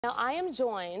Now, I am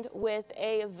joined with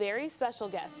a very special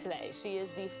guest today. She is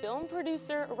the film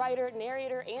producer, writer,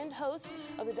 narrator, and host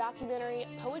of the documentary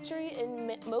Poetry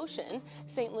in Motion,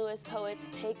 St. Louis Poets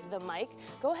Take the Mic.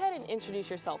 Go ahead and introduce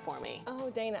yourself for me. Oh,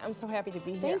 Dana, I'm so happy to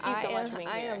be here. Thank you so much for being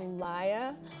here. I am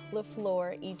Laya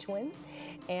LaFleur Eachwin,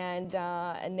 and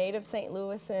a native St.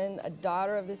 Louisan, a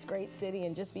daughter of this great city,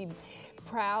 and just be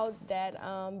proud that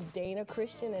Dana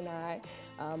Christian and I,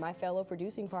 my fellow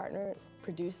producing partner,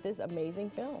 produced this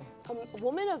amazing film. A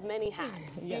woman of many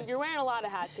hats. Yes. You're wearing a lot of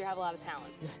hats, you have a lot of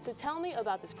talents. So tell me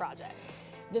about this project.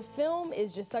 The film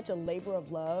is just such a labor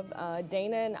of love.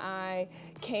 Dana and I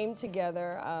came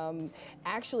together,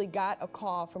 actually got a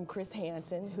call from Chris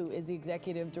Hansen, who is the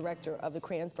executive director of the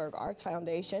Kransberg Arts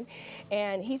Foundation,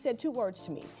 and he said two words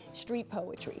to me: street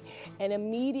poetry. And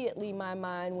immediately my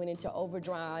mind went into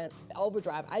overdrive.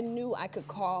 I knew I could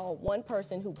call one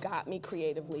person who got me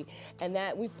creatively, and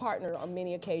that we've partnered on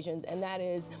many occasions, and that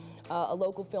is a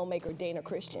local filmmaker, Dana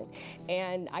Christian.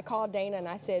 And I called Dana and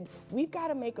I said, we've got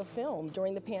to make a film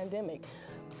during the pandemic.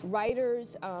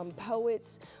 Writers,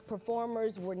 poets,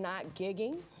 performers were not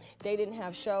gigging. They didn't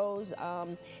have shows,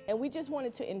 and we just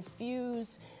wanted to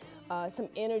infuse some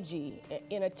energy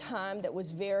in a time that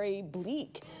was very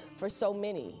bleak for so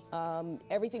many.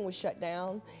 Everything was shut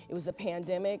down. It was the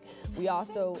pandemic. We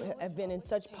also have been in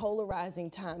such polarizing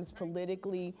times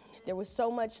politically. There was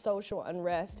so much social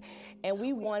unrest, and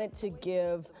we wanted to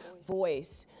give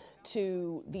voice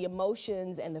to the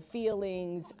emotions and the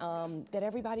feelings that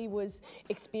everybody was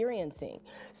experiencing.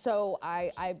 So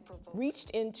I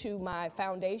reached into my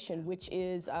foundation, which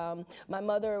is, my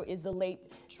mother is the late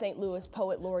St. Louis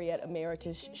Poet Laureate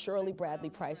Emeritus Shirley Bradley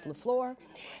Price LaFleur,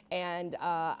 and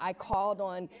I called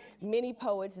on many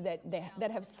poets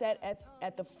that have sat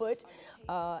at the foot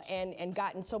and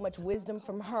gotten so much wisdom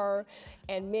from her,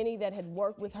 and many that had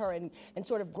worked with her and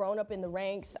sort of grown up in the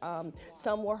ranks.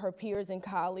 Some were her peers and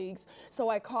colleagues. So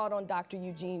I called on Dr.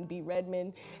 Eugene B.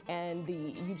 Redmond and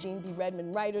the Eugene B.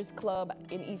 Redmond Writers Club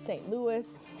in East St.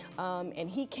 Louis, and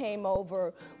he came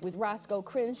over with Roscoe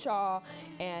Crenshaw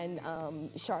and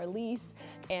Charlize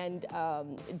and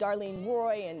Darlene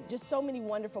Roy, and just so many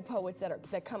wonderful poets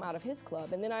that come out of his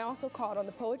club. And then I also called on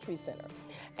the Poetry Center,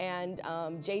 and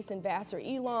Jason Vassar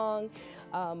Elong,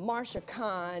 Marsha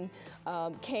Khan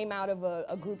came out of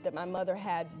a group that my mother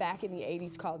had back in the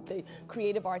 80s called the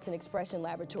Creative Arts and Expression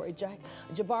Laboratory.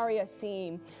 Jabari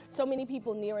Asim, so many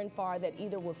people near and far that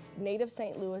either were native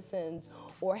St. Louisans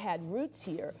or had roots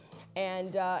here.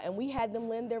 And we had them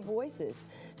lend their voices.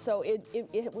 So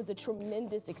it was a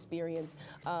tremendous experience.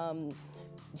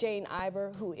 Jane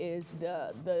Ivor, who is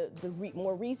the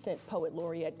more recent Poet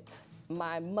Laureate,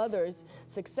 my mother's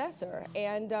successor,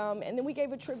 and then we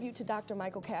gave a tribute to Dr.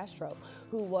 Michael Castro,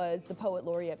 who was the Poet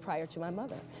Laureate prior to my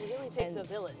mother. It really takes a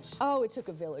village. Oh, it took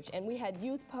a village, and we had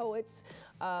youth poets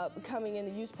coming in,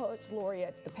 the Youth Poets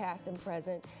Laureates, the past and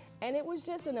present, and it was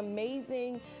just an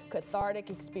amazing, cathartic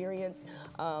experience.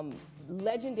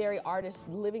 Legendary artists,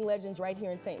 living legends right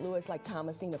here in St. Louis, like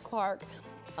Thomasina Clark,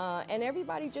 and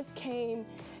everybody just came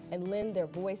and lend their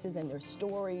voices and their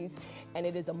stories, and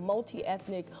it is a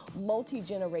multi-ethnic,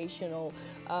 multi-generational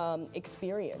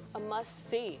experience. A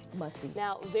must-see. Must-see.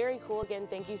 Now, very cool. Again,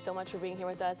 thank you so much for being here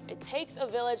with us. It takes a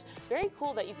village. Very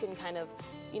cool that you can kind of,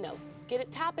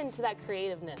 tap into that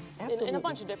creativeness in a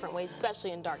bunch of different ways,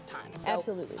 especially in dark times. So,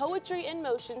 absolutely. Poetry in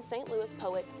Motion, St. Louis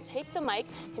Poets Take the Mic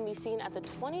can be seen at the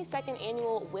 22nd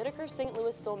Annual Whitaker St.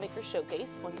 Louis Filmmakers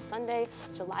Showcase on Sunday,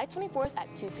 July 24th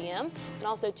at 2 p.m. And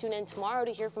also tune in tomorrow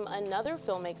to hear from another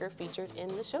filmmaker featured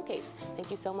in the showcase.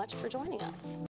 Thank you so much for joining us.